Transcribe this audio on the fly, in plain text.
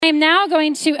am now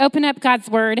going to open up God's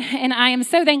Word, and I am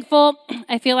so thankful.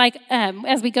 I feel like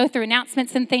as we go through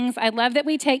announcements and things, I love that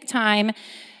we take time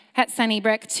at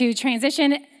Sunnybrook to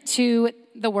transition to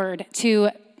the Word, to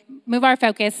move our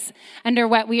focus under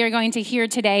what we are going to hear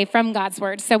today from God's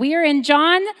Word. So we are in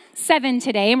John 7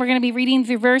 today, and we're going to be reading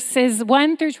through verses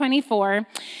 1 through 24.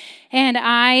 And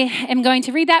I am going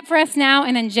to read that for us now,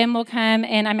 and then Jim will come,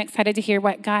 and I'm excited to hear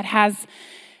what God has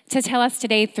to tell us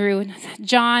today through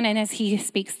John and as he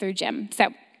speaks through Jim.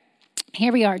 So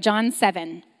here we are, John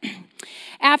 7.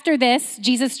 After this,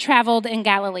 Jesus traveled in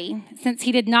Galilee, since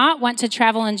he did not want to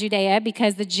travel in Judea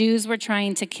because the Jews were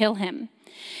trying to kill him.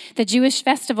 The Jewish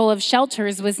festival of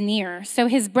shelters was near, so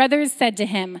his brothers said to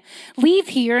him, "Leave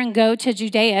here and go to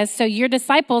Judea so your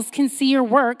disciples can see your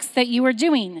works that you are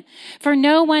doing. For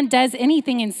no one does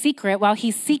anything in secret while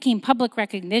he's seeking public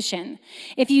recognition.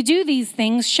 If you do these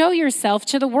things, show yourself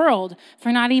to the world,"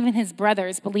 for not even his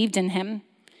brothers believed in him.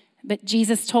 But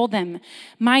Jesus told them,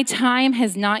 "My time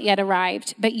has not yet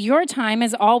arrived, but your time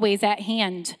is always at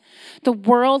hand. The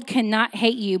world cannot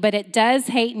hate you, but it does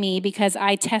hate me because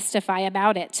I testify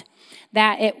about it,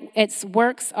 that its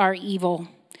works are evil.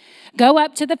 Go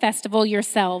up to the festival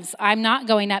yourselves. I'm not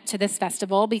going up to this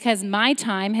festival because my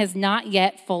time has not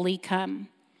yet fully come."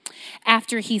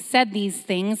 After he said these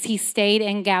things, he stayed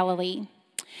in Galilee.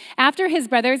 After his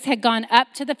brothers had gone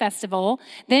up to the festival,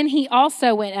 then he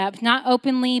also went up, not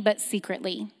openly but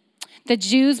secretly. The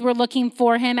Jews were looking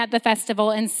for him at the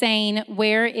festival and saying,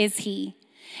 "Where is he?"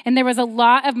 And there was a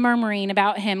lot of murmuring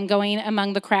about him going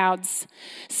among the crowds.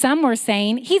 Some were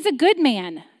saying, "He's a good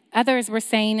man." Others were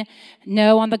saying,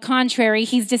 "No, on the contrary,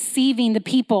 he's deceiving the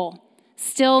people."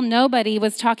 Still, nobody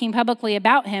was talking publicly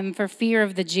about him for fear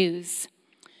of the Jews.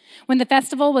 When the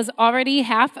festival was already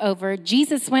half over,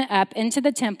 Jesus went up into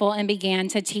the temple and began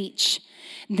to teach.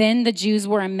 Then the Jews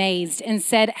were amazed and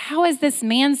said, "How is this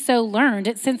man so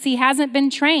learned since he hasn't been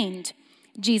trained?"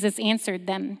 Jesus answered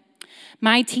them,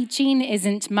 "My teaching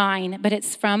isn't mine, but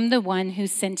it's from the one who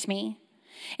sent me.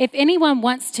 If anyone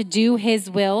wants to do his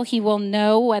will, he will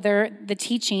know whether the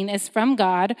teaching is from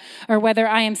God or whether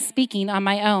I am speaking on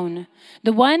my own.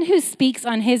 The one who speaks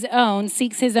on his own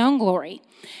seeks his own glory.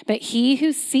 But he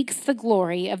who seeks the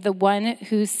glory of the one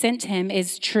who sent him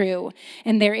is true,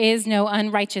 and there is no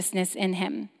unrighteousness in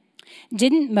him.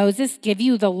 Didn't Moses give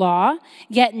you the law?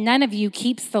 Yet none of you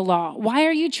keeps the law. Why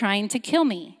are you trying to kill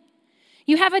me?"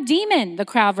 "You have a demon," the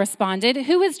crowd responded.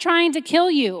 "Who is trying to kill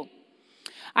you?"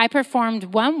 "I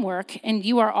performed one work, and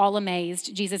you are all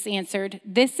amazed," Jesus answered.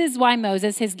 "This is why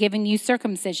Moses has given you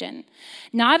circumcision.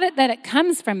 Not that it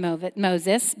comes from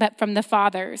Moses, but from the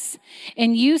fathers.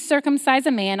 And you circumcise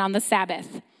a man on the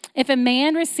Sabbath. If a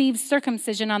man receives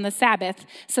circumcision on the Sabbath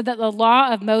so that the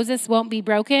law of Moses won't be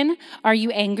broken, are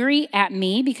you angry at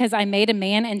me because I made a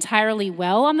man entirely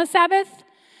well on the Sabbath?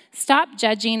 Stop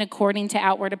judging according to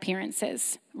outward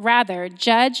appearances. Rather,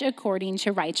 judge according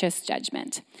to righteous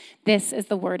judgment." This is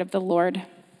the word of the Lord.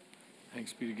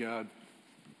 Thanks be to God.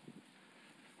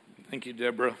 Thank you,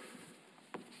 Deborah.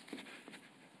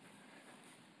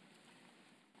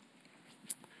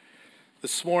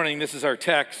 This morning, this is our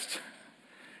text,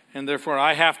 and therefore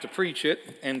I have to preach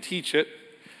it and teach it.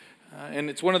 And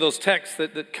it's one of those texts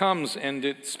that comes and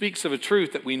it speaks of a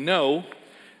truth that we know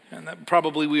and that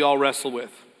probably we all wrestle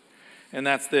with. And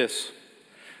that's this,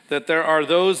 that there are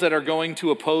those that are going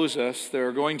to oppose us. There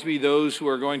are going to be those who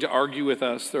are going to argue with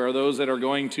us. There are those that are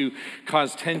going to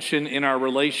cause tension in our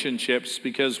relationships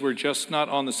because we're just not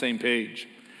on the same page.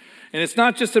 And it's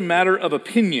not just a matter of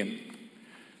opinion.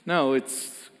 No,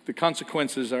 the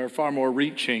consequences are far more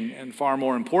reaching and far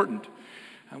more important.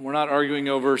 And we're not arguing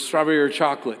over strawberry or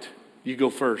chocolate. You go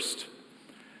first.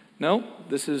 No,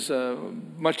 this is a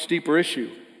much deeper issue.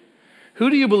 Who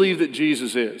do you believe that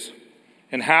Jesus is?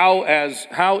 And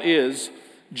how is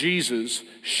Jesus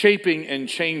shaping and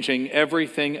changing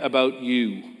everything about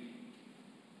you?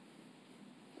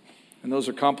 And those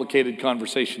are complicated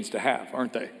conversations to have,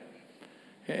 aren't they?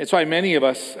 It's why many of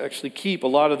us actually keep a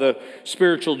lot of the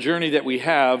spiritual journey that we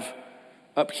have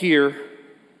up here,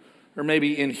 or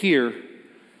maybe in here.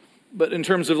 But in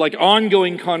terms of like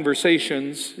ongoing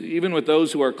conversations, even with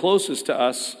those who are closest to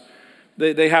us,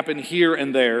 they happen here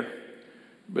and there.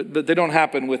 But they don't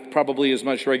happen with probably as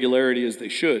much regularity as they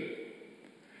should.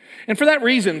 And for that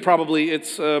reason, probably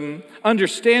it's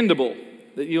understandable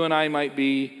that you and I might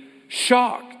be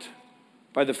shocked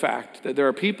by the fact that there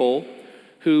are people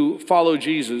who follow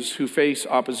Jesus who face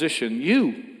opposition.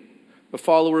 You, a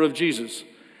follower of Jesus,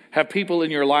 have people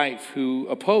in your life who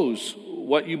oppose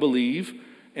what you believe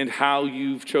and how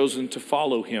you've chosen to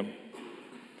follow him.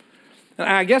 And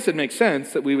I guess it makes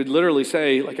sense that we would literally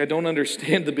say, like, I don't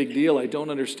understand the big deal. I don't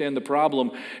understand the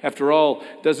problem. After all,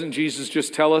 doesn't Jesus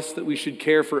just tell us that we should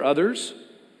care for others?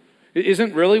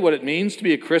 Isn't really what it means to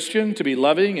be a Christian, to be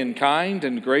loving and kind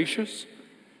and gracious?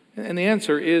 And the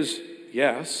answer is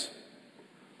yes,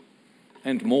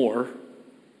 and more.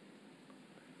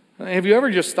 Have you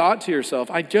ever just thought to yourself,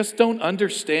 I just don't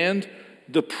understand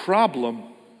the problem?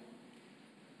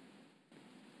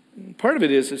 Part of it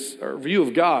is our view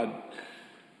of God.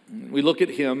 We look at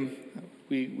him,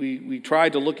 we try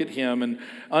to look at him and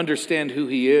understand who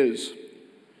he is.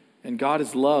 And God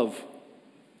is love.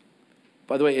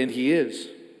 By the way, and he is.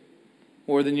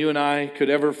 More than you and I could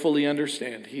ever fully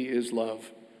understand. He is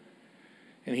love.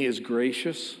 And he is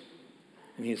gracious.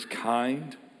 And he is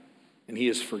kind. And he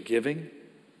is forgiving.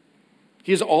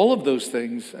 He is all of those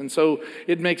things. And so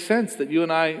it makes sense that you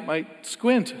and I might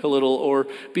squint a little or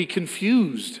be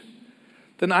confused.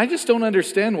 Then I just don't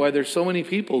understand why there's so many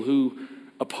people who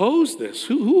oppose this.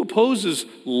 Who opposes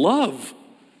love?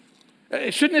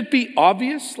 Shouldn't it be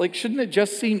obvious? Like, shouldn't it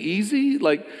just seem easy?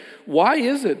 Like, why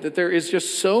is it that there is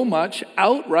just so much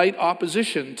outright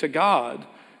opposition to God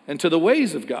and to the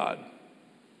ways of God?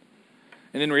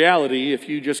 And in reality, if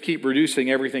you just keep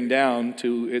reducing everything down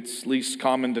to its least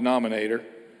common denominator,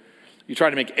 you try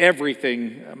to make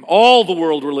everything, all the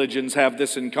world religions have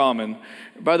this in common.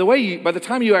 By the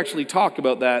time you actually talk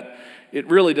about that, it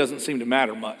really doesn't seem to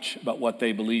matter much about what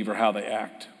they believe or how they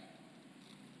act.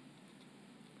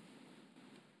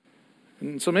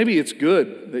 And so maybe it's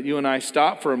good that you and I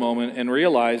stop for a moment and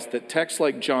realize that texts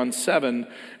like John 7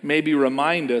 maybe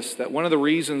remind us that one of the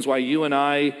reasons why you and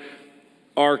I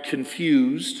are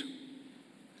confused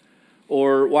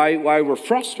or why we're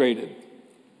frustrated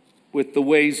with the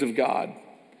ways of God,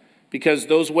 because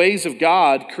those ways of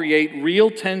God create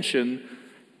real tension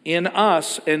in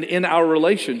us and in our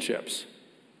relationships.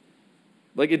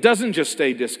 Like, it doesn't just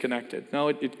stay disconnected. No,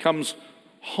 it comes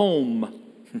home.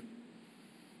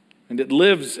 And it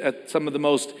lives at some of the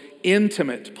most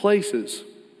intimate places.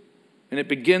 And it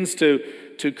begins to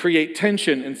create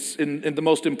tension in the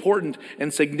most important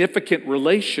and significant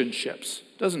relationships,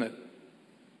 doesn't it?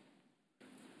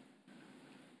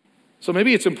 So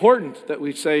maybe it's important that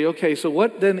we say, okay, so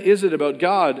what then is it about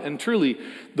God? And truly,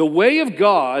 the way of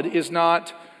God is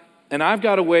not, and I've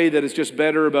got a way that is just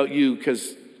better about you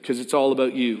because it's all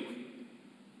about you.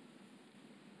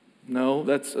 No,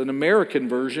 that's an American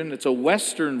version. It's a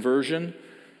Western version.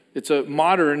 It's a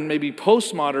modern, maybe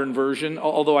postmodern version,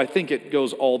 although I think it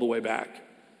goes all the way back.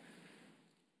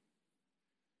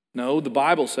 No, the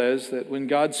Bible says that when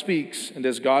God speaks and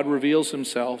as God reveals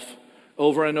himself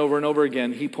over and over and over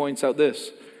again, he points out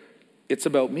this: it's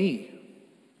about me.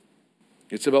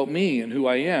 It's about me and who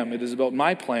I am. It is about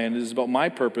my plan. It is about my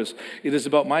purpose. It is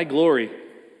about my glory.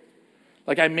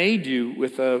 Like, I made you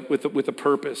with a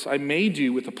purpose. I made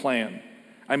you with a plan.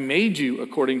 I made you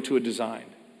according to a design.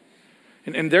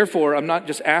 And therefore, I'm not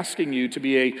just asking you to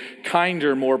be a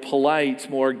kinder, more polite,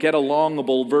 more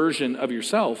get-alongable version of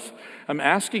yourself. I'm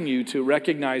asking you to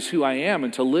recognize who I am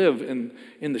and to live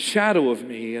in the shadow of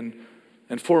me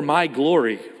and for my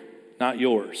glory, not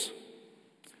yours.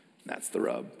 That's the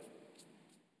rub.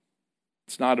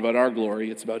 It's not about our glory,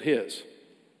 it's about his.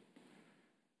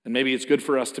 And maybe it's good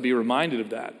for us to be reminded of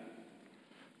that.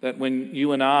 That when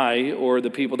you and I or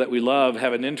the people that we love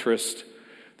have an interest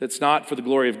that's not for the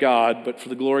glory of God, but for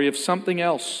the glory of something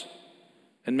else,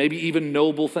 and maybe even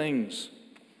noble things,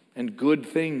 and good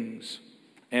things,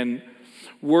 and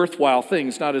worthwhile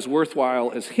things, not as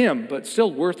worthwhile as him, but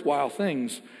still worthwhile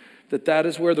things, that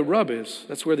is where the rub is.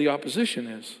 That's where the opposition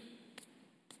is.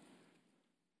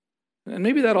 And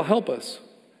maybe that'll help us.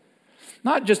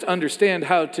 Not just understand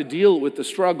how to deal with the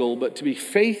struggle, but to be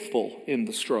faithful in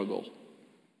the struggle.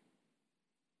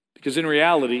 Because in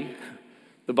reality,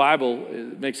 the Bible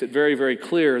makes it very, very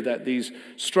clear that these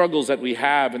struggles that we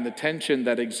have and the tension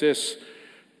that exists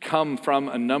come from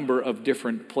a number of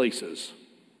different places.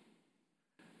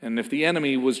 And if the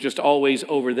enemy was just always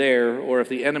over there, or if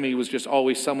the enemy was just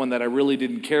always someone that I really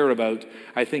didn't care about,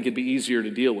 I think it'd be easier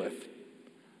to deal with.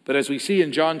 But as we see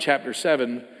in John chapter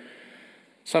 7,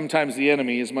 sometimes the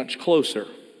enemy is much closer.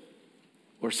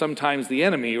 Or sometimes the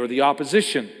enemy or the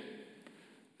opposition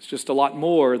is just a lot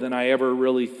more than I ever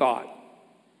really thought.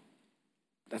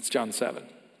 That's John 7.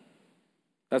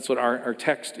 That's what our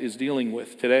text is dealing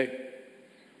with today.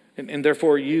 And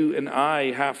therefore, you and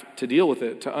I have to deal with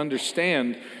it, to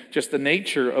understand just the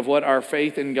nature of what our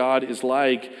faith in God is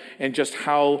like, and just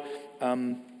how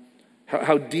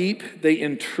deep they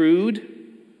intrude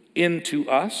into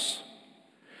us,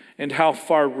 and how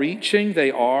far-reaching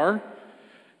they are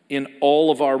in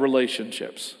all of our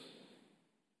relationships.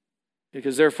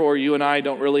 Because therefore, you and I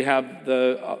don't really have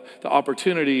the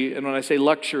opportunity, and when I say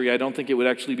luxury, I don't think it would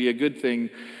actually be a good thing,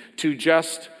 to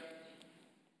just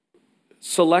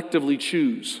selectively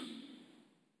choose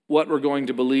what we're going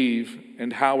to believe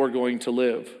and how we're going to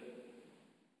live.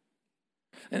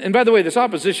 And by the way, this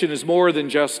opposition is more than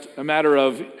just a matter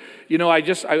of,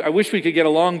 I wish we could get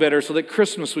along better so that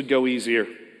Christmas would go easier.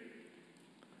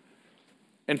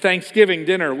 And Thanksgiving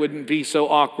dinner wouldn't be so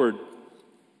awkward.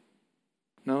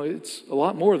 No, it's a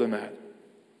lot more than that.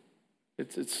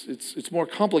 It's more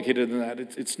complicated than that.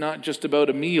 It's not just about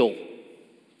a meal.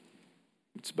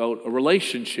 It's about a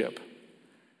relationship.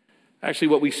 Actually,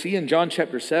 what we see in John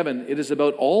chapter 7, it is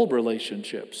about all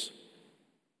relationships.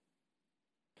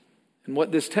 And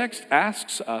what this text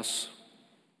asks us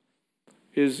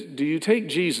is, do you take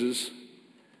Jesus,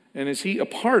 and is he a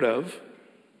part of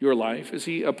your life? Is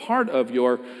he a part of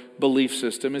your belief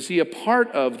system? Is he a part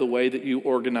of the way that you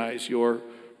organize your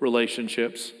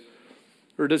relationships?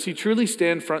 Or does he truly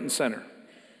stand front and center?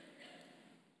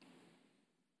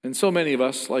 And so many of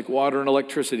us, like water and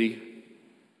electricity,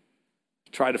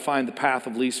 try to find the path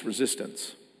of least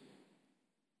resistance.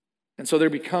 And so there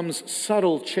becomes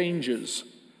subtle changes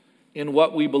in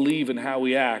what we believe and how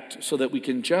we act so that we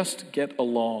can just get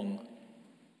along.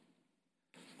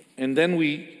 And then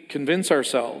we convince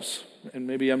ourselves, and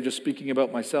maybe I'm just speaking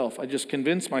about myself, I just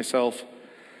convince myself,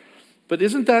 but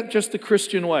isn't that just the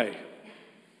Christian way?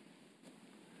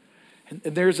 And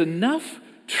there's enough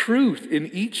truth in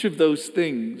each of those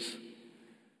things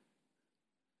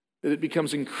that it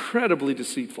becomes incredibly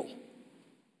deceitful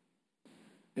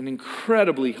and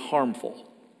incredibly harmful.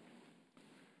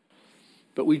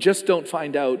 But we just don't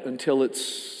find out until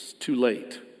it's too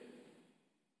late.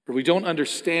 Or we don't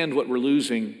understand what we're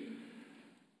losing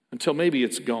until maybe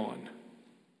it's gone.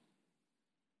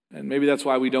 And maybe that's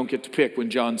why we don't get to pick when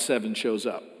John 7 shows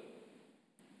up.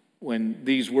 When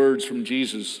these words from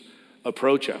Jesus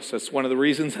approach us. That's one of the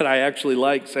reasons that I actually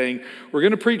like saying, we're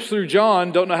going to preach through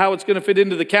John, don't know how it's going to fit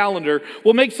into the calendar.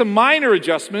 We'll make some minor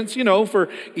adjustments, for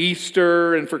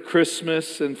Easter and for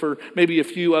Christmas and for maybe a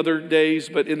few other days,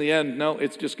 but in the end, no,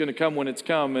 it's just going to come when it's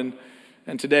come.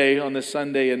 And today, on this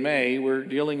Sunday in May, we're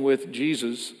dealing with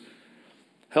Jesus,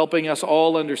 helping us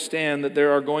all understand that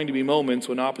there are going to be moments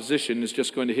when opposition is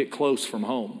just going to hit close from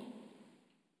home.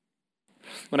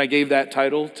 When I gave that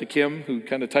title to Kim, who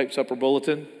kind of types up her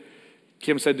bulletin,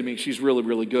 Kim said to me, she's really,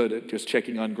 really good at just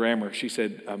checking on grammar. She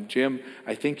said, Jim,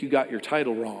 I think you got your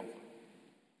title wrong.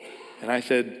 And I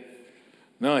said,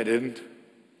 no, I didn't.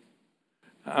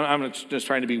 I'm just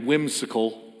trying to be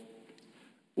whimsical.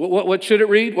 What should it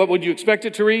read? What would you expect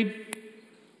it to read?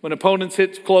 When opponents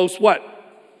hit close,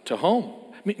 what? To home.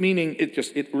 Meaning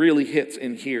it really hits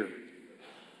in here.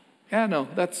 Yeah, no,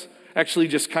 that's actually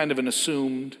just kind of an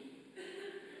assumed.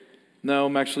 No,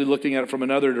 I'm actually looking at it from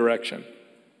another direction.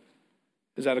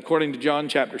 Is that according to John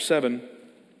chapter 7,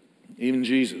 even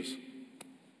Jesus,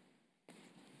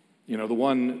 the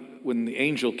one when the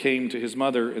angel came to his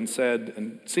mother and said,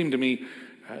 and it seemed to me,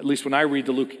 at least when I read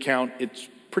the Luke account, it's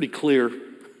pretty clear.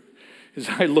 As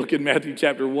I look in Matthew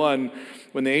chapter 1,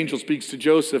 when the angel speaks to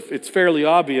Joseph, it's fairly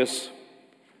obvious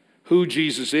who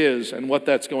Jesus is and what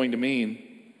that's going to mean.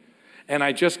 And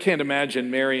I just can't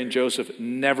imagine Mary and Joseph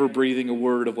never breathing a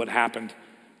word of what happened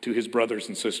to his brothers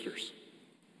and sisters.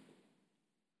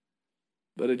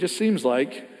 But it just seems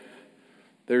like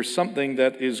there's something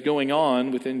that is going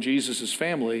on within Jesus'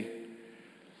 family,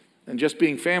 and just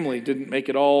being family didn't make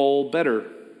it all better,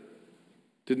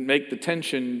 didn't make the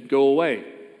tension go away.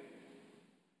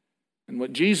 And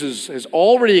what Jesus has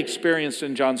already experienced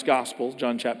in John's Gospel,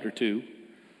 John chapter 2,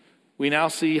 we now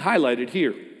see highlighted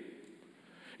here.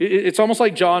 It's almost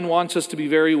like John wants us to be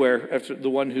very aware, after the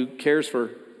one who cares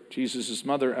for Jesus'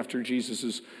 mother after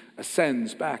Jesus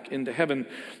ascends back into heaven,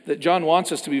 that John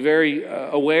wants us to be very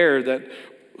aware that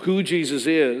who Jesus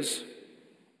is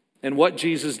and what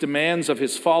Jesus demands of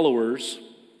his followers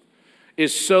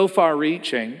is so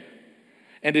far-reaching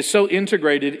and is so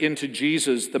integrated into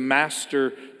Jesus, the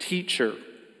master teacher.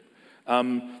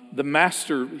 The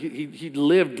master, he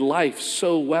lived life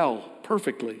so well,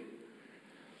 perfectly,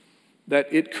 that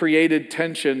it created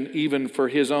tension even for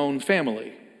his own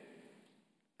family.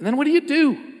 And then what do you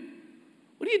do?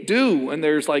 What do you do when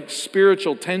there's like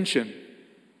spiritual tension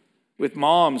with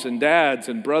moms and dads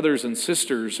and brothers and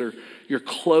sisters or your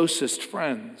closest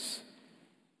friends?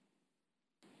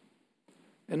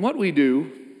 And what we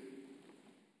do,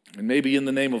 and maybe in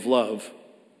the name of love,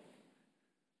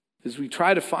 is we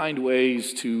try to find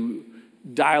ways to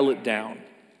dial it down,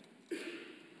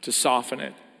 to soften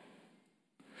it,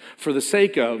 for the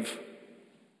sake of,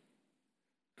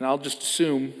 and I'll just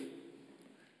assume,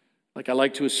 like I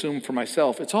like to assume for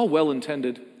myself, it's all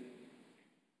well-intended.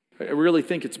 I really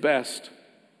think it's best.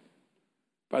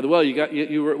 By the way,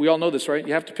 we all know this, right?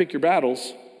 You have to pick your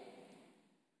battles.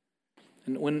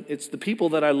 And when it's the people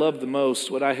that I love the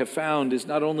most, what I have found is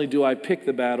not only do I pick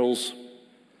the battles,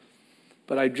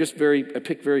 but I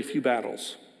pick very few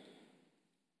battles.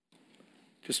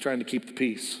 Just trying to keep the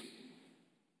peace.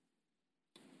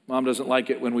 Mom doesn't like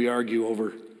it when we argue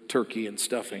over turkey and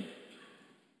stuffing.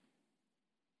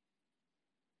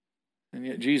 And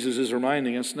yet Jesus is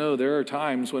reminding us, no, there are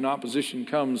times when opposition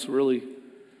comes really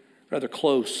rather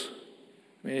close.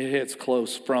 I mean, it hits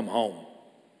close from home.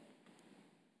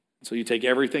 So you take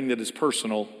everything that is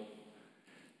personal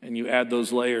and you add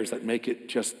those layers that make it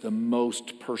just the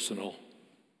most personal.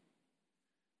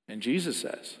 And Jesus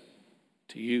says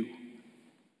to you,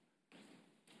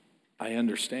 I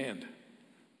understand.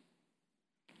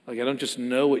 Like, I don't just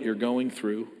know what you're going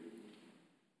through.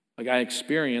 Like, I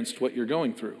experienced what you're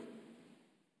going through.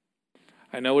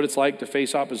 I know what it's like to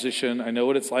face opposition. I know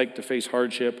what it's like to face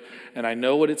hardship. And I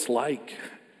know what it's like.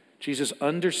 Jesus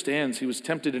understands. He was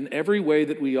tempted in every way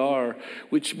that we are,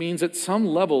 which means at some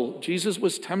level, Jesus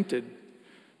was tempted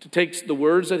to take the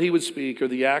words that he would speak or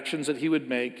the actions that he would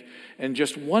make and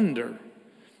just wonder,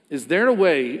 is there a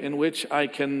way in which I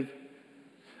can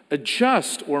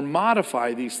adjust or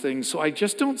modify these things so I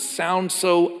just don't sound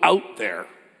so out there?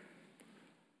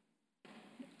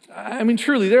 I mean,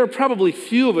 truly, there are probably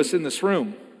few of us in this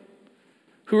room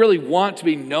who really want to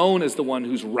be known as the one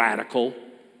who's radical,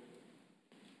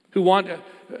 who wants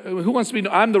to be,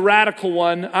 I'm the radical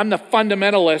one, I'm the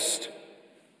fundamentalist.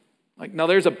 Like, now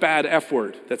there's a bad F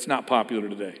word that's not popular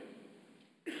today.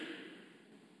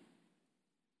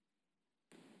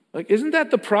 Like, isn't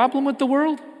that the problem with the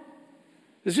world?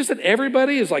 It's just that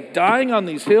everybody is like dying on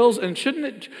these hills, and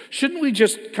shouldn't we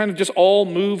just kind of just all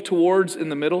move towards in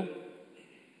the middle?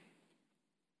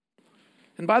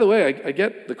 And by the way, I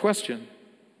get the question.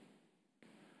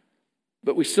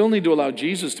 But we still need to allow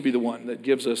Jesus to be the one that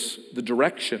gives us the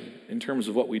direction in terms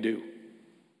of what we do.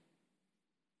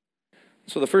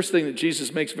 So the first thing that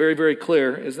Jesus makes very, very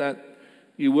clear is that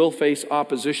you will face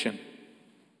opposition.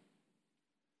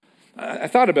 I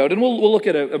thought about it, and we'll look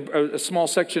at a small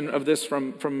section of this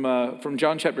from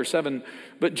John chapter 7.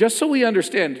 But just so we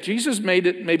understand, Jesus made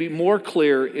it maybe more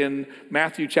clear in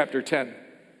Matthew chapter 10.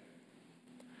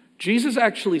 Jesus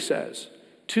actually says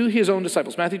to his own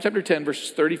disciples, Matthew chapter 10,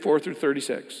 verses 34 through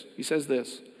 36, he says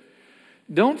this,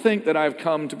 don't think that I've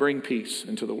come to bring peace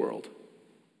into the world.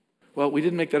 Well, we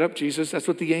didn't make that up, Jesus. That's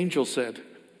what the angel said.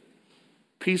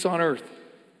 Peace on earth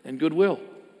and goodwill.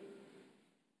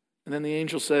 And then the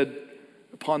angel said,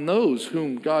 upon those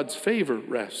whom God's favor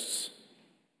rests.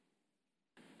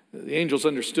 The angels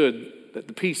understood that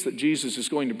the peace that Jesus is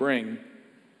going to bring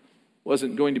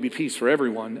wasn't going to be peace for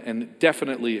everyone, and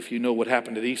definitely, if you know what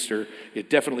happened at Easter,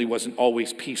 it definitely wasn't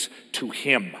always peace to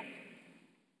him.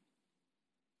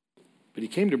 But he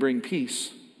came to bring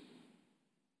peace.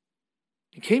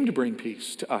 He came to bring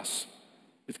peace to us,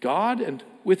 with God and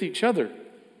with each other.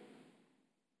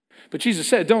 But Jesus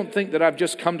said, don't think that I've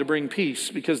just come to bring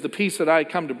peace, because the peace that I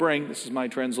come to bring, this is my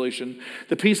translation,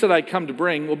 the peace that I come to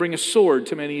bring will bring a sword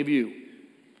to many of you.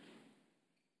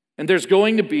 And there's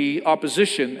going to be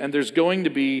opposition, and there's going to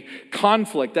be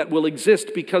conflict that will exist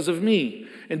because of me,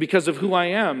 and because of who I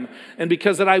am, and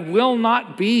because that I will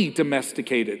not be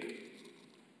domesticated.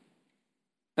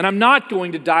 And I'm not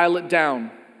going to dial it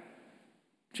down.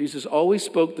 Jesus always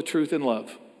spoke the truth in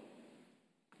love.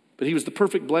 But he was the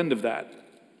perfect blend of that.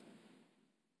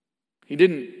 He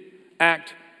didn't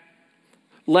act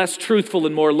less truthful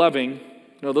and more loving.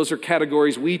 No, those are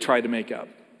categories we try to make up.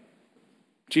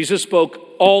 Jesus spoke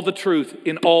all the truth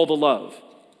in all the love.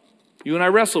 You and I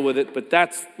wrestle with it, but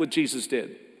that's what Jesus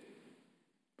did.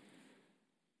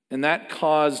 And that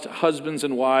caused husbands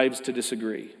and wives to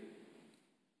disagree.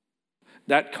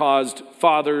 That caused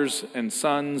fathers and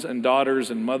sons and daughters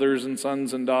and mothers and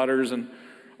sons and daughters and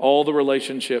all the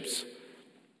relationships.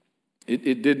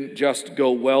 It didn't just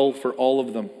go well for all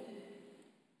of them.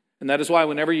 And that is why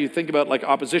whenever you think about like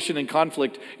opposition and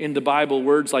conflict in the Bible,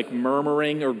 words like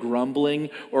murmuring or grumbling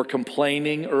or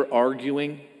complaining or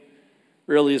arguing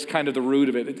really is kind of the root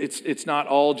of it. It's not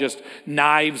all just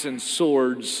knives and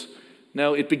swords.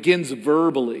 No, it begins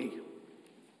verbally.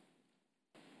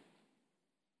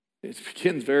 It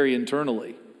begins very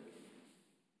internally.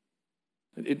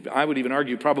 I would even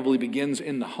argue probably begins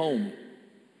in the home,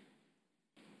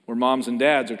 where moms and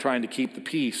dads are trying to keep the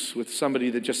peace with somebody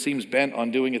that just seems bent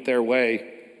on doing it their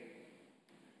way.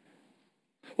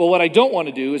 Well, what I don't want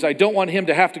to do is I don't want him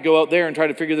to have to go out there and try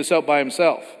to figure this out by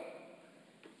himself.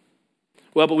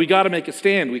 Well, but we got to make a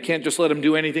stand. We can't just let him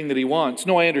do anything that he wants.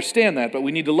 No, I understand that, but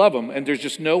we need to love him, and there's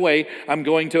just no way I'm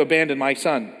going to abandon my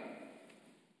son.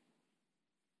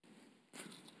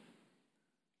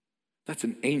 That's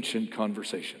an ancient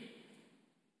conversation.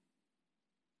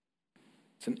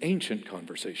 It's an ancient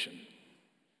conversation.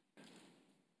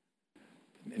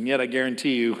 And yet I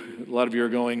guarantee you, a lot of you are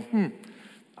going,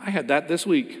 I had that this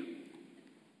week.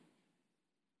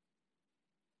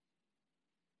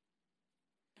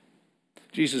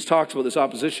 Jesus talks about this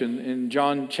opposition in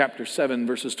John chapter 7,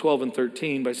 verses 12 and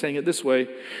 13 by saying it this way.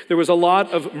 There was a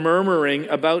lot of murmuring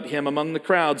about him among the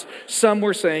crowds. Some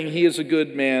were saying he is a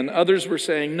good man. Others were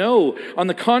saying, no, on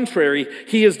the contrary,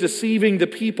 he is deceiving the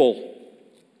people.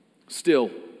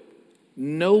 Still,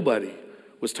 nobody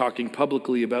was talking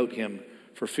publicly about him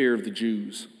for fear of the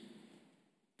Jews.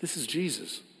 This is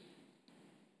Jesus.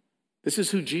 This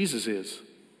is who Jesus is.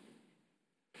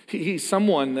 He's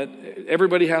someone that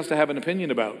everybody has to have an opinion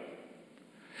about.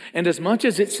 And as much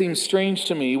as it seems strange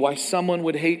to me why someone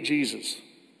would hate Jesus,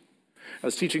 I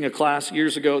was teaching a class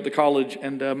years ago at the college,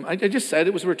 and I just said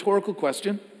it was a rhetorical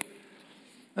question.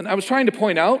 And I was trying to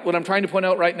point out what I'm trying to point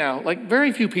out right now. Like,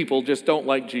 very few people just don't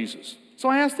like Jesus. So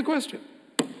I asked the question.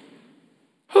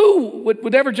 Who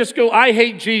would ever just go, I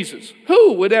hate Jesus?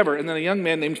 Who would ever? And then a young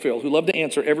man named Phil, who loved to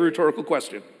answer every rhetorical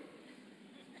question.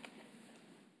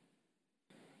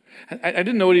 I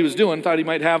didn't know what he was doing, thought he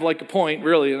might have like a point,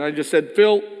 really. And I just said,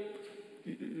 Phil,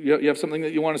 you have something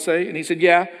that you want to say? And he said,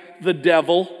 yeah, the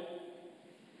devil.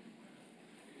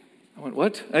 I went,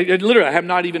 what? I am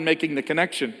not even making the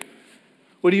connection.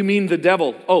 What do you mean the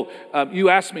devil? Oh, you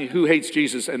asked me who hates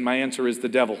Jesus, and my answer is the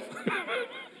devil.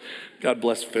 God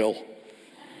bless Phil.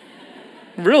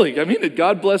 Really, I mean it.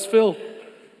 God bless Phil.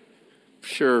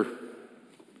 Sure.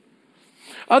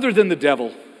 Other than the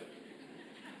devil.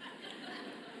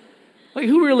 Like,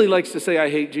 who really likes to say, I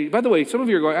hate Jesus? By the way, some of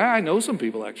you are going, I know some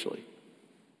people, actually.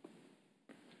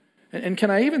 And can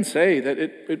I even say that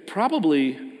it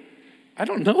probably, I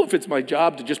don't know if it's my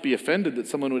job to just be offended that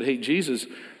someone would hate Jesus.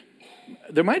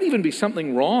 There might even be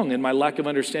something wrong in my lack of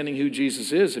understanding who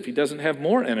Jesus is if he doesn't have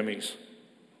more enemies.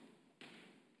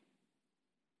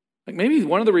 Like, maybe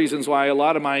one of the reasons why a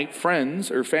lot of my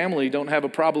friends or family don't have a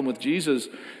problem with Jesus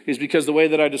is because the way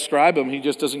that I describe him, he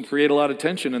just doesn't create a lot of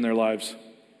tension in their lives.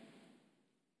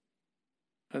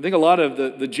 I think a lot of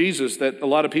the Jesus that a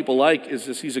lot of people like is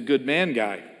this, he's a good man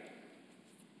guy.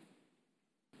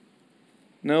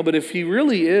 No, but if he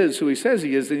really is who he says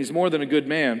he is, then he's more than a good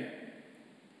man.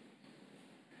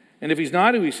 And if he's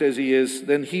not who he says he is,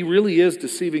 then he really is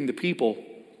deceiving the people.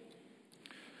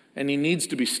 And he needs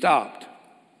to be stopped.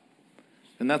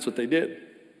 And that's what they did.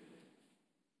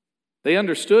 They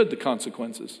understood the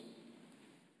consequences.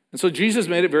 And so Jesus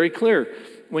made it very clear.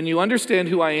 When you understand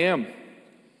who I am,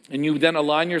 and you then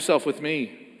align yourself with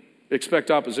me, expect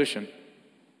opposition.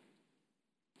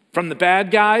 From the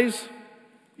bad guys,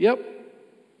 yep.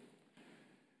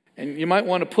 And you might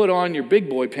want to put on your big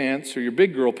boy pants or your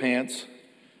big girl pants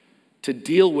to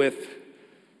deal with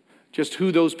just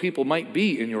who those people might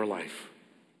be in your life.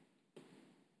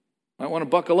 Might want to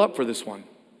buckle up for this one.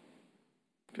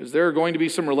 Because there are going to be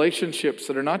some relationships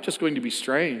that are not just going to be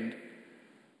strained,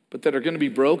 but that are going to be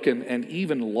broken and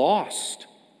even lost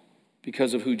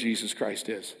because of who Jesus Christ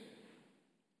is.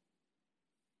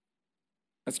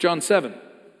 That's John 7.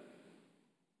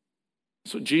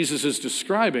 That's what Jesus is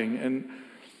describing. And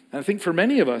I think for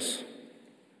many of us,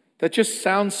 that just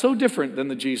sounds so different than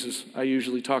the Jesus I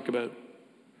usually talk about.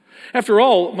 After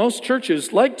all, most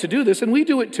churches like to do this, and we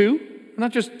do it too. We're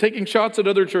not just taking shots at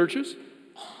other churches.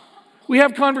 We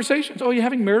have conversations. Oh, you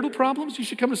having marital problems? You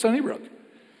should come to Sunnybrook.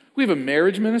 We have a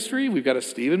marriage ministry. We've got a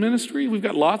Stephen ministry. We've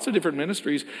got lots of different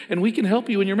ministries, and we can help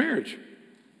you in your marriage.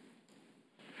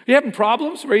 Are you having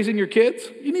problems raising your kids?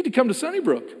 You need to come to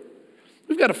Sunnybrook.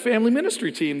 We've got a family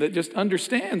ministry team that just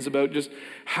understands about just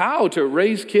how to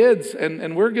raise kids,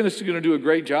 and we're going to do a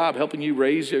great job helping you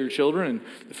raise your children in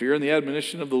the fear and the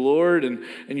admonition of the Lord, and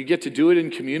you get to do it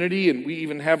in community, and we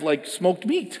even have like smoked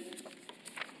meat.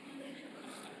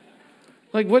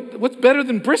 Like what's better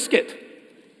than brisket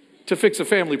to fix a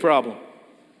family problem?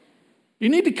 You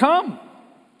need to come.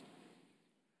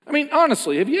 I mean,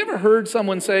 honestly, have you ever heard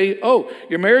someone say, oh,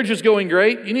 your marriage is going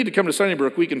great, you need to come to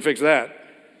Sunnybrook, we can fix that?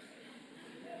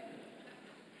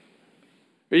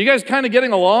 Are you guys kind of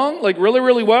getting along, like really,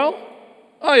 really well?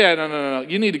 Oh yeah, no.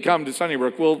 You need to come to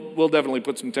Sunnybrook. We'll definitely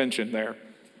put some tension there.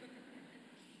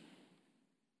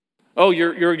 Oh,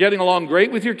 you're getting along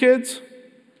great with your kids?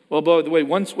 Well, by the way,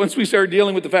 once we start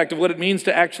dealing with the fact of what it means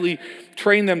to actually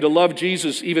train them to love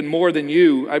Jesus even more than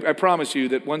you, I promise you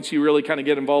that once you really kind of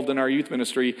get involved in our youth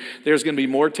ministry, there's going to be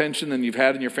more tension than you've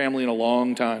had in your family in a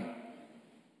long time.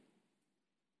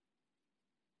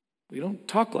 We don't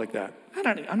talk like that.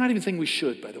 I'm not even saying we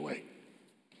should, by the way.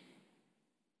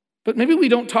 But maybe we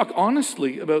don't talk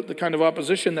honestly about the kind of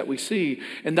opposition that we see,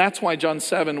 and that's why John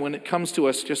 7, when it comes to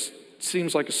us, just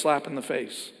seems like a slap in the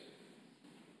face.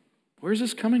 Where's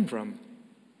this coming from?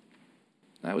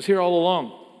 That was here all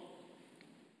along.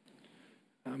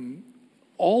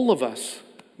 All of us,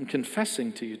 I'm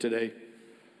confessing to you today,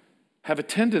 have a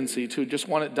tendency to just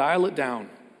want to dial it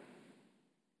down,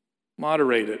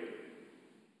 moderate it,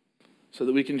 so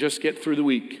that we can just get through the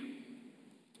week.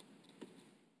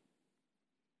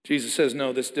 Jesus says,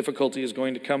 no, this difficulty is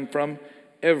going to come from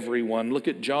everyone. Look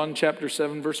at John chapter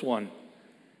 7, verse 1.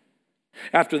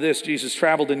 After this, Jesus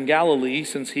traveled in Galilee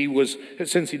since he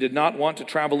did not want to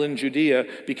travel in Judea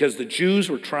because the Jews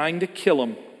were trying to kill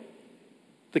him.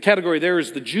 The category there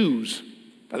is the Jews.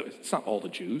 By the way, it's not all the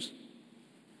Jews.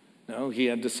 No, he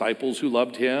had disciples who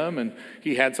loved him, and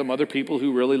he had some other people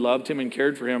who really loved him and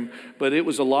cared for him, but it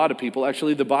was a lot of people.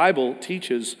 Actually, the Bible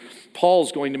teaches,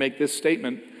 Paul's going to make this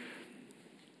statement,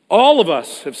 all of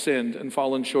us have sinned and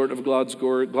fallen short of God's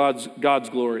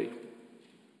glory.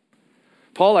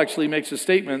 Paul actually makes a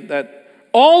statement that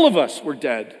all of us were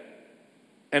dead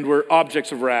and were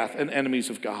objects of wrath and enemies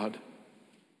of God.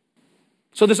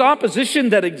 So this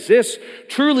opposition that exists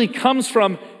truly comes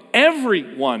from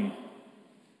everyone.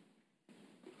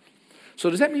 So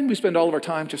does that mean we spend all of our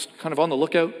time just kind of on the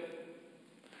lookout?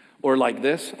 Or like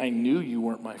this, I knew you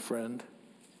weren't my friend.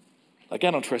 Like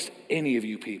I don't trust any of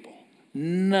you people.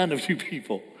 None of you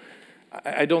people.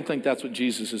 I don't think that's what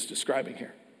Jesus is describing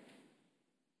here.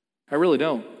 I really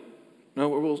don't. No,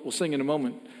 we'll sing in a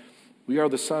moment. We are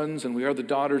the sons and we are the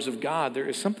daughters of God. There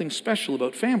is something special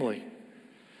about family.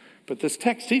 But this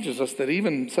text teaches us that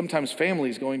even sometimes family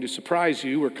is going to surprise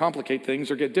you or complicate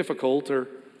things or get difficult.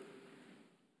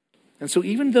 And so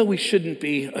even though we shouldn't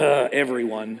be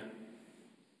everyone,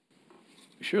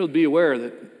 we should be aware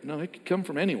that, no, it could come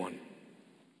from anyone.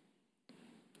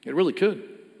 It really could.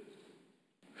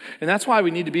 And that's why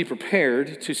we need to be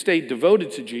prepared to stay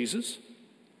devoted to Jesus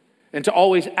and to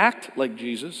always act like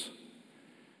Jesus,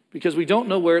 because we don't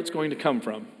know where it's going to come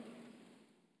from.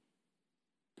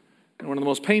 And one of the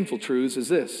most painful truths is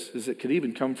this, is it could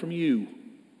even come from you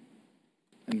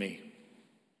and me.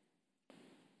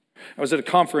 I was at a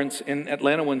conference in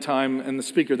Atlanta one time, and the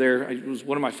speaker there was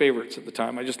one of my favorites at the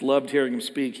time. I just loved hearing him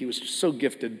speak. He was just so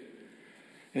gifted.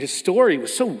 And his story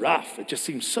was so rough. It just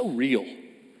seemed so real.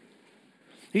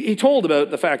 He told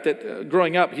about the fact that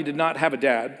growing up, he did not have a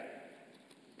dad.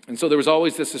 And so there was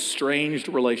always this estranged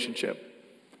relationship.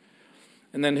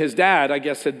 And then his dad, I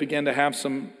guess, had begun to have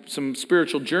some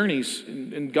spiritual journeys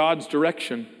in God's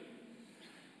direction.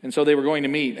 And so they were going to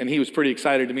meet, and he was pretty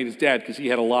excited to meet his dad because he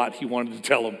had a lot he wanted to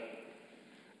tell him.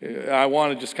 I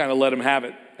wanted to just kind of let him have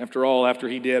it, after all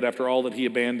that he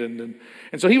abandoned.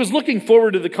 And so he was looking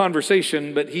forward to the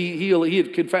conversation, but he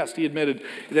had confessed, he admitted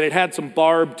that it had some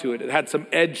barb to it, it had some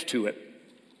edge to it.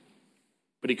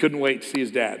 But he couldn't wait to see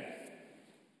his dad.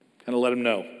 Kind of let him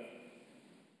know.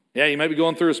 Yeah, you might be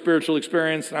going through a spiritual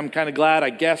experience, and I'm kind of glad, I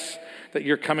guess, that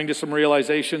you're coming to some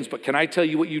realizations, but can I tell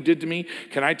you what you did to me?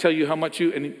 Can I tell you how much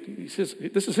you... And he says,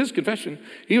 this is his confession.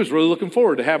 He was really looking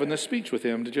forward to having this speech with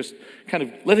him, to just kind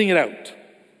of letting it out.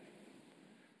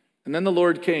 And then the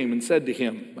Lord came and said to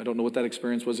him, I don't know what that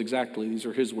experience was exactly. These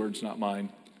are his words, not mine.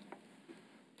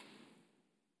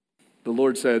 The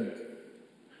Lord said,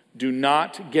 do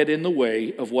not get in the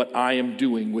way of what I am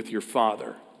doing with your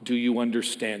father. Do you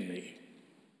understand me?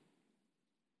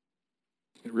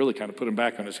 It really kind of put him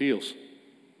back on his heels.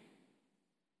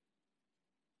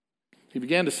 He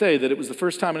began to say that it was the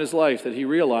first time in his life that he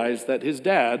realized that his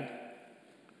dad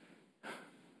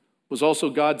was also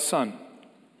God's son.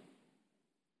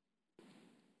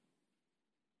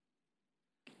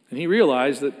 And he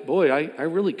realized that, boy, I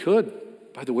really could.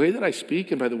 By the way that I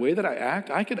speak and by the way that I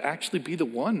act, I could actually be the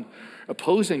one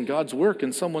opposing God's work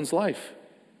in someone's life.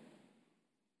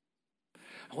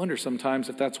 I wonder sometimes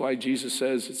if that's why Jesus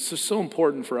says it's just so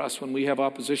important for us when we have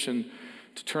opposition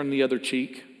to turn the other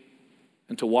cheek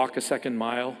and to walk a second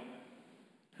mile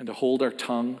and to hold our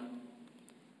tongue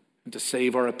and to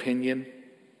save our opinion.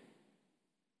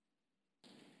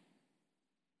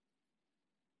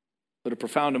 But a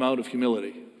profound amount of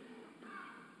humility.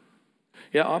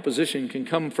 Yeah, opposition can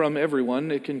come from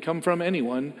everyone. It can come from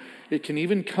anyone. It can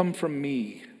even come from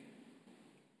me.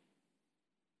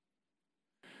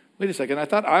 Wait a second, I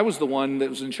thought I was the one that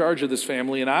was in charge of this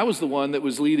family, and I was the one that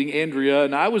was leading Andrea,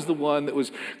 and I was the one that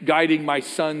was guiding my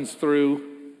sons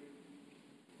through.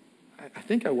 I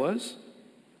think I was.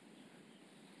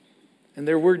 And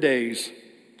there were days,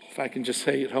 if I can just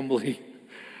say it humbly,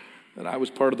 that I was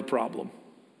part of the problem.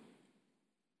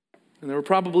 And there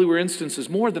probably were instances,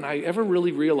 more than I ever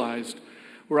really realized,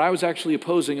 where I was actually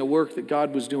opposing a work that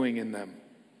God was doing in them.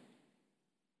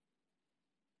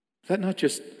 Is that not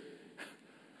just...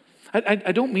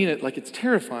 I don't mean it like it's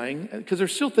terrifying, because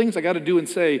there's still things I got to do and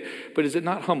say, but is it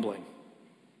not humbling?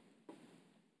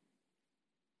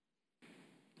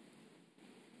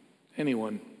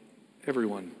 Anyone,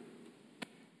 everyone,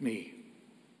 me.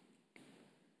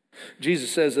 Jesus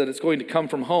says that it's going to come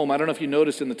from home. I don't know if you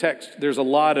noticed in the text, there's a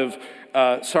lot of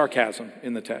sarcasm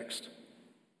in the text.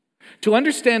 To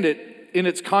understand it in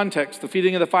its context, the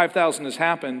feeding of the 5,000 has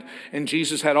happened, and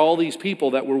Jesus had all these people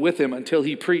that were with him until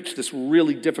he preached this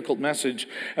really difficult message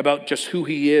about just who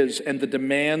he is and the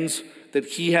demands that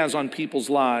he has on people's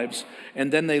lives,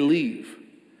 and then they leave.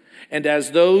 And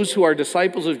as those who are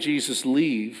disciples of Jesus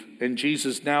leave, and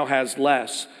Jesus now has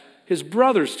less, his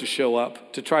brothers to show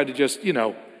up to try to just,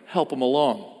 help him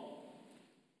along.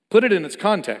 Put it in its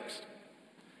context.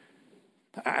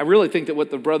 I really think that what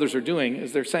the brothers are doing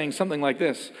is they're saying something like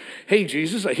this. Hey,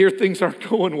 Jesus, I hear things aren't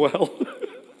going well.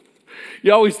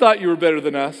 You always thought you were better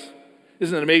than us.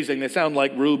 Isn't it amazing? They sound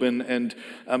like Reuben and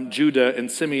Judah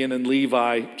and Simeon and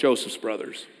Levi, Joseph's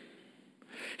brothers.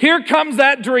 Here comes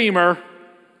that dreamer.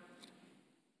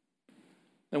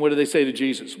 And what do they say to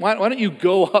Jesus? Why don't you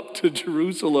go up to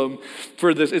Jerusalem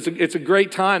for this? It's a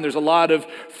great time. There's a lot of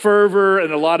fervor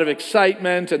and a lot of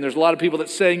excitement, and there's a lot of people that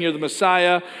saying you're the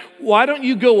Messiah. Why don't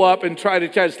you go up and try to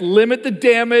just limit the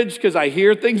damage, because I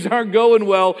hear things aren't going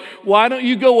well. Why don't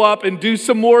you go up and do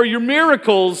some more of your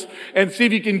miracles and see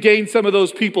if you can gain some of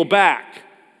those people back?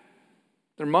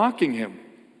 They're mocking him.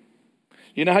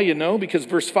 You know how you know? Because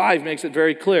verse 5 makes it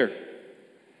very clear.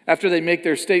 After they make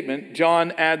their statement,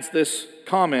 John adds this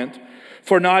comment,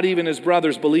 for not even his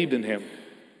brothers believed in him.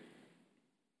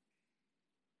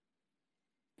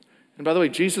 And by the way,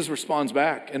 Jesus responds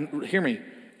back, and hear me,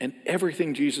 and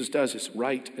everything Jesus does is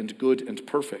right and good and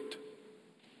perfect.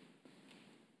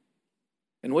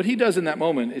 And what he does in that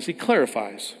moment is he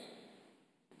clarifies.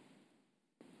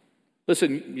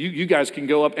 Listen, you guys can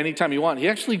go up anytime you want. He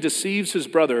actually deceives his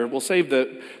brother. We'll save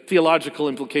the theological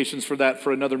implications for that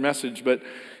for another message, but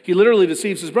he literally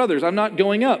deceives his brothers. I'm not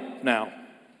going up now.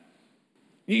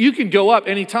 You can go up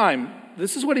anytime.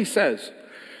 This is what he says.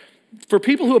 For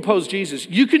people who oppose Jesus,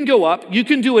 you can go up, you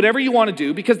can do whatever you want to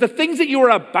do, because the things that you are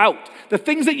about, the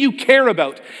things that you care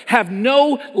about, have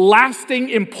no lasting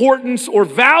importance or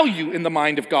value in the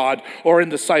mind of God or in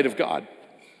the sight of God.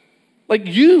 Like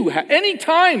any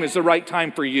time is the right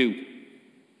time for you.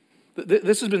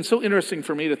 This has been so interesting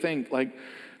for me to think.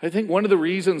 I think one of the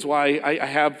reasons why I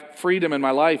have freedom in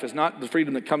my life is not the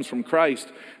freedom that comes from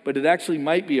Christ, but it actually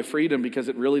might be a freedom because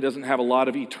it really doesn't have a lot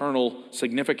of eternal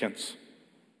significance.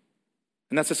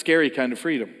 And that's a scary kind of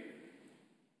freedom.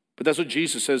 But that's what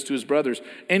Jesus says to his brothers.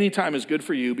 Any time is good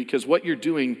for you, because what you're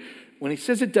doing, when he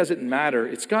says it doesn't matter,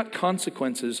 it's got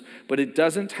consequences, but it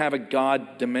doesn't have a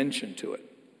God dimension to it.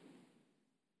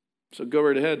 So go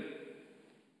right ahead.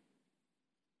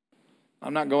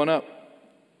 I'm not going up.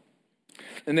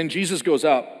 And then Jesus goes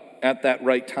up at that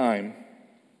right time.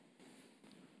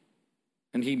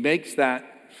 And he makes that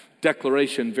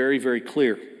declaration very, very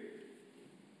clear.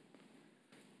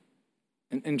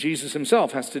 And Jesus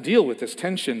himself has to deal with this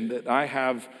tension that I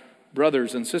have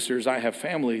brothers and sisters, I have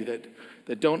family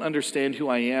that don't understand who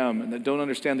I am and that don't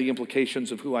understand the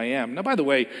implications of who I am. Now, by the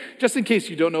way, just in case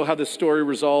you don't know how this story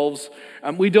resolves,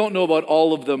 we don't know about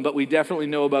all of them, but we definitely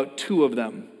know about two of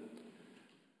them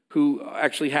who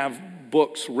actually have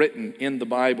books written in the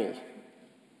Bible.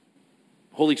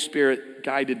 Holy Spirit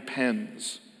guided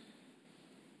pens.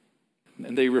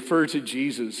 And they refer to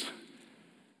Jesus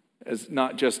as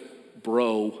not just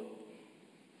bro,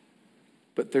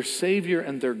 but their Savior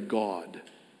and their God.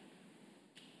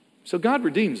 So God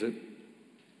redeems it.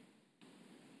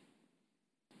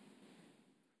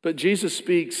 But Jesus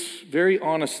speaks very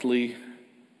honestly,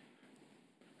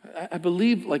 I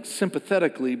believe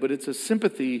sympathetically, but it's a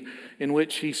sympathy in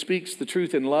which he speaks the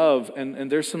truth in love,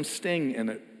 and there's some sting in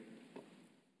it.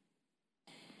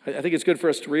 I think it's good for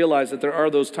us to realize that there are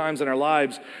those times in our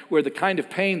lives where the kind of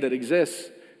pain that exists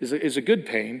is a good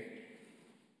pain,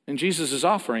 and Jesus is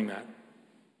offering that.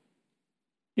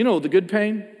 You know, the good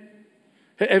pain?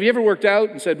 Have you ever worked out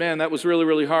and said, man, that was really,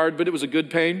 really hard, but it was a good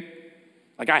pain?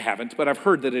 I haven't, but I've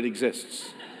heard that it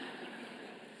exists.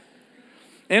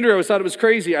 Andrew always thought it was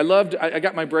crazy. I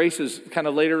got my braces kind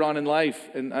of later on in life,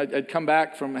 and I'd come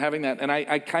back from having that, and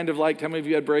I kind of liked, how many of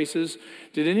you had braces?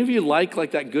 Did any of you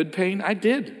like that good pain? I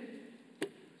did.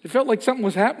 It felt like something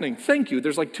was happening. Thank you.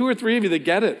 There's like 2 or 3 of you that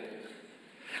get it.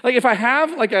 Like if I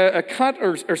have like a cut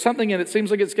or something and it seems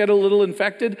like it's getting a little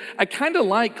infected, I kind of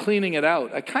like cleaning it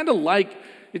out. I kind of like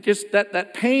it, just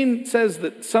that pain says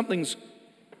that something's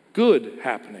good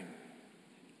happening.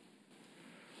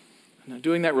 Now,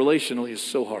 doing that relationally is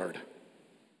so hard.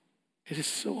 It is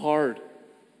so hard.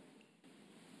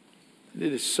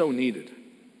 It is so needed.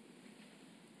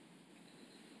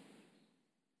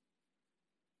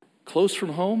 Close from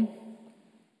home?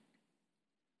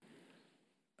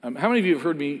 How many of you have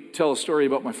heard me tell a story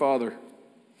about my father?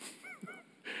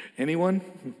 Anyone?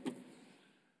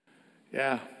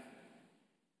 Yeah.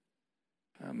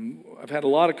 I've had a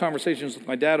lot of conversations with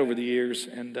my dad over the years,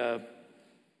 and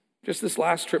just this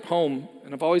last trip home,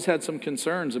 and I've always had some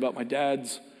concerns about my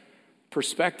dad's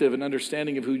perspective and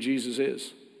understanding of who Jesus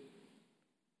is.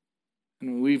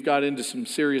 And we've got into some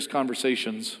serious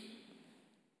conversations.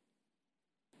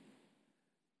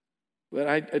 But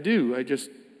I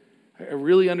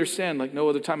really understand, like no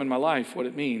other time in my life, what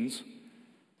it means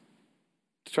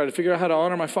to try to figure out how to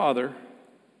honor my father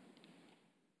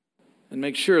and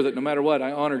make sure that no matter what,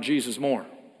 I honor Jesus more.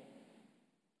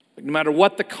 Like no matter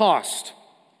what the cost.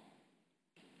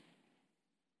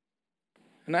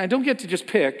 And I don't get to just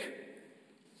pick,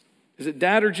 is it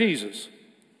dad or Jesus?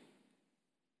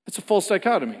 It's a false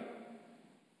dichotomy.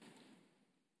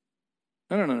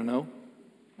 No.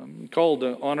 I'm called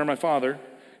to honor my father.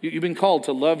 You've been called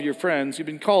to love your friends. You've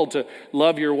been called to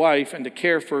love your wife and to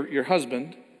care for your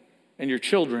husband and your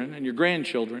children and your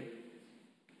grandchildren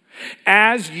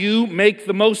as you make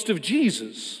the most of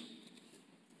Jesus.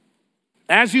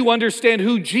 As you understand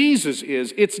who Jesus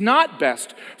is, it's not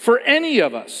best for any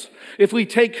of us if we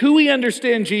take who we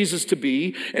understand Jesus to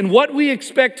be and what we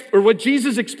expect or what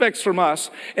Jesus expects from us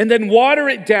and then water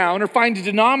it down or find a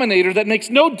denominator that makes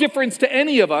no difference to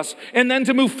any of us and then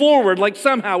to move forward like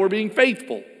somehow we're being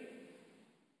faithful.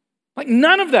 Like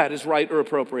none of that is right or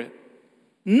appropriate.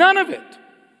 None of it.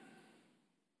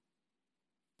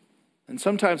 And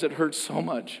sometimes it hurts so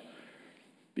much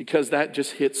because that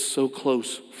just hits so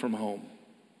close from home.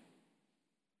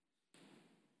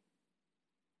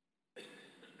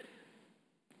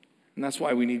 And that's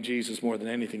why we need Jesus more than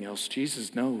anything else.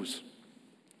 Jesus knows,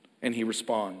 and he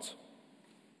responds.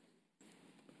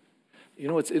 You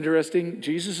know what's interesting?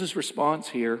 Jesus' response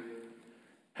here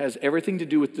has everything to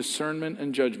do with discernment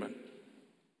and judgment.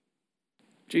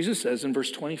 Jesus says in verse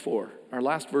 24, our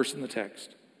last verse in the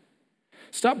text,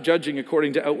 "Stop judging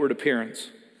according to outward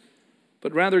appearance,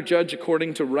 but rather judge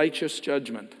according to righteous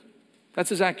judgment." That's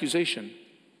his accusation.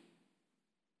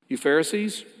 You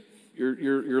Pharisees,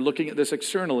 you're looking at this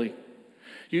externally.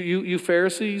 You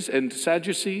Pharisees and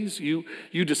Sadducees, you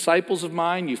disciples of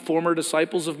mine, you former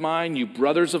disciples of mine, you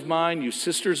brothers of mine, you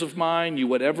sisters of mine, you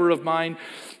whatever of mine,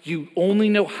 you only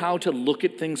know how to look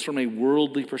at things from a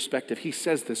worldly perspective. He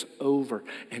says this over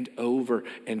and over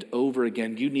and over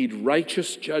again. You need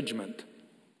righteous judgment.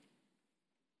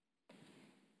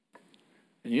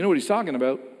 And you know what he's talking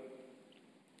about?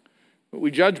 But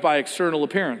we judge by external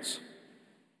appearance.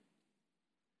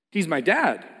 He's my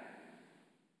dad.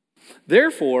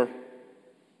 Therefore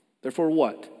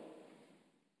what?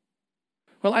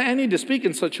 Well, I need to speak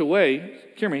in such a way,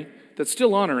 hear me, that's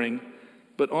still honoring,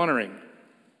 but honoring.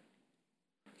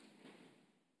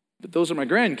 But those are my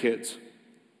grandkids.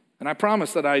 And I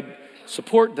promise that I'd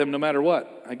support them no matter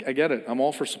what. I get it. I'm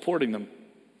all for supporting them.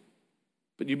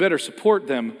 But you better support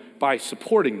them by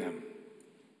supporting them.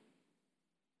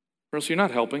 Or else you're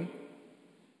not helping.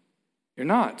 You're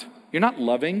not. You're not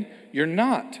loving. You're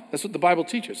not. That's what the Bible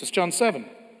teaches. That's John 7.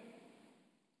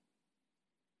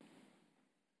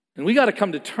 And we got to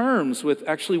come to terms with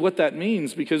actually what that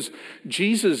means, because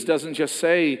Jesus doesn't just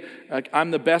say,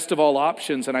 I'm the best of all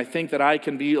options and I think that I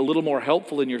can be a little more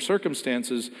helpful in your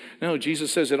circumstances. No,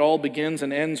 Jesus says it all begins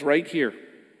and ends right here.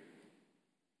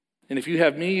 And if you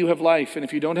have me, you have life. And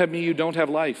if you don't have me, you don't have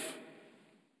life.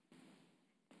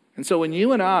 And so when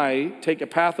you and I take a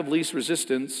path of least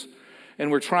resistance and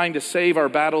we're trying to save our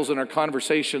battles and our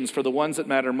conversations for the ones that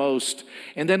matter most,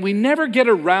 and then we never get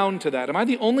around to that. Am I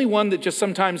the only one that just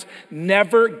sometimes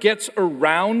never gets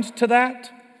around to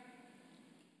that?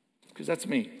 Because that's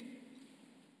me.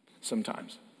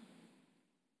 Sometimes.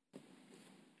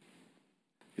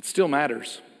 It still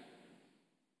matters.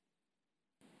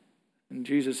 And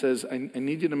Jesus says, I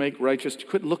need you to make righteous,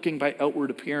 quit looking by outward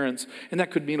appearance. And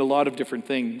that could mean a lot of different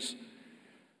things.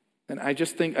 And I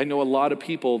just think I know a lot of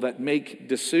people that make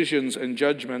decisions and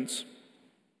judgments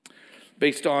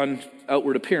based on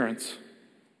outward appearance,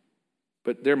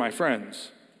 but they're my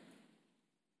friends.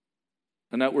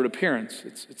 An outward appearance,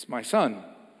 it's my son.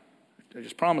 I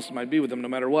just promised him I'd be with him no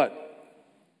matter what.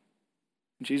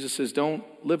 And Jesus says, don't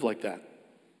live like that.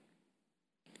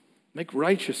 Make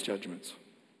righteous judgments.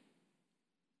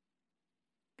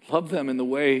 Love them in the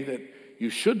way that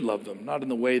you should love them, not in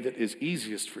the way that is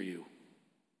easiest for you.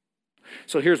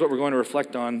 So here's what we're going to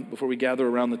reflect on before we gather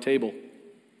around the table.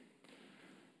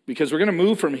 Because we're going to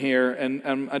move from here,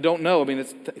 and I don't know. I mean,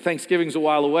 Thanksgiving's a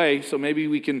while away, so maybe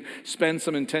we can spend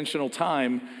some intentional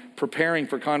time preparing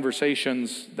for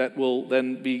conversations that will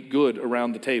then be good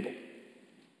around the table.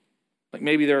 Like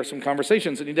maybe there are some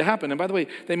conversations that need to happen. And by the way,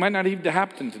 they might not even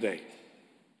happen today.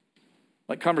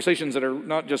 Like conversations that are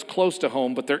not just close to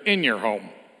home, but they're in your home.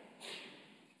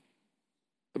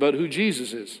 About who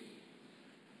Jesus is.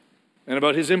 And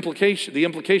about the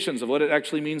implications of what it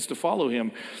actually means to follow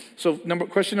him. So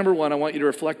question number one I want you to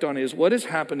reflect on is, what is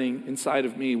happening inside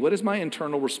of me? What is my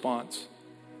internal response?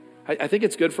 I think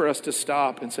it's good for us to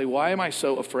stop and say, why am I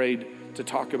so afraid to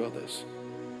talk about this?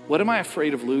 What am I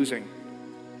afraid of losing?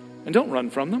 And don't run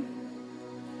from them.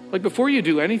 Like before you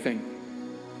do anything,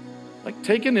 like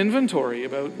take an inventory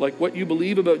about like what you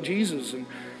believe about Jesus.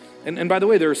 And by the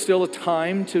way, there is still a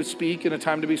time to speak and a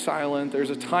time to be silent.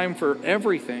 There's a time for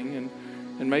everything.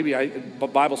 And maybe the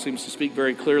Bible seems to speak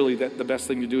very clearly that the best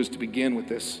thing to do is to begin with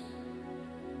this.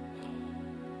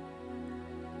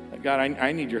 Like, God,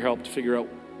 I need your help to figure out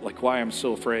like why I'm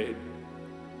so afraid.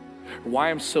 Or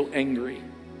why I'm so angry.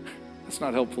 That's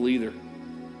not helpful either.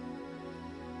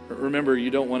 Remember, you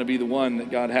don't want to be the one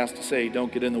that God has to say,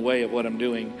 don't get in the way of what I'm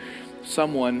doing.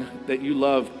 Someone that you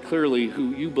love clearly,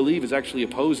 who you believe is actually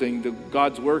opposing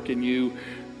God's work in you,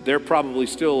 they're probably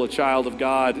still a child of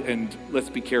God, and let's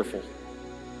be careful.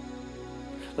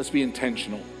 Let's be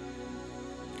intentional.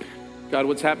 God,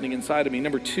 what's happening inside of me?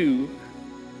 Number two,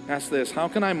 ask this: how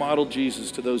can I model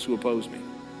Jesus to those who oppose me?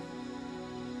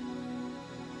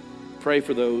 Pray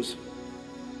for those.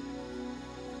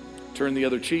 Turn the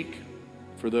other cheek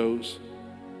for those.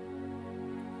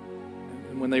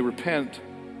 And when they repent,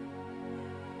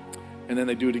 and then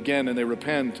they do it again and they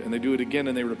repent, and they do it again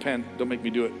and they repent, don't make me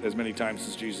do it as many times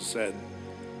as Jesus said.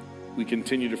 We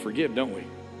continue to forgive, don't we?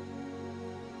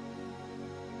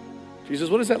 Jesus,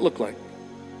 what does that look like?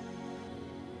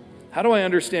 How do I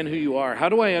understand who you are? How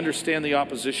do I understand the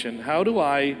opposition? How do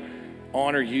I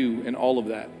honor you in all of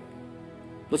that?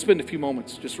 Let's spend a few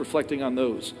moments just reflecting on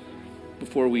those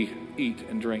before we eat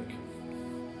and drink.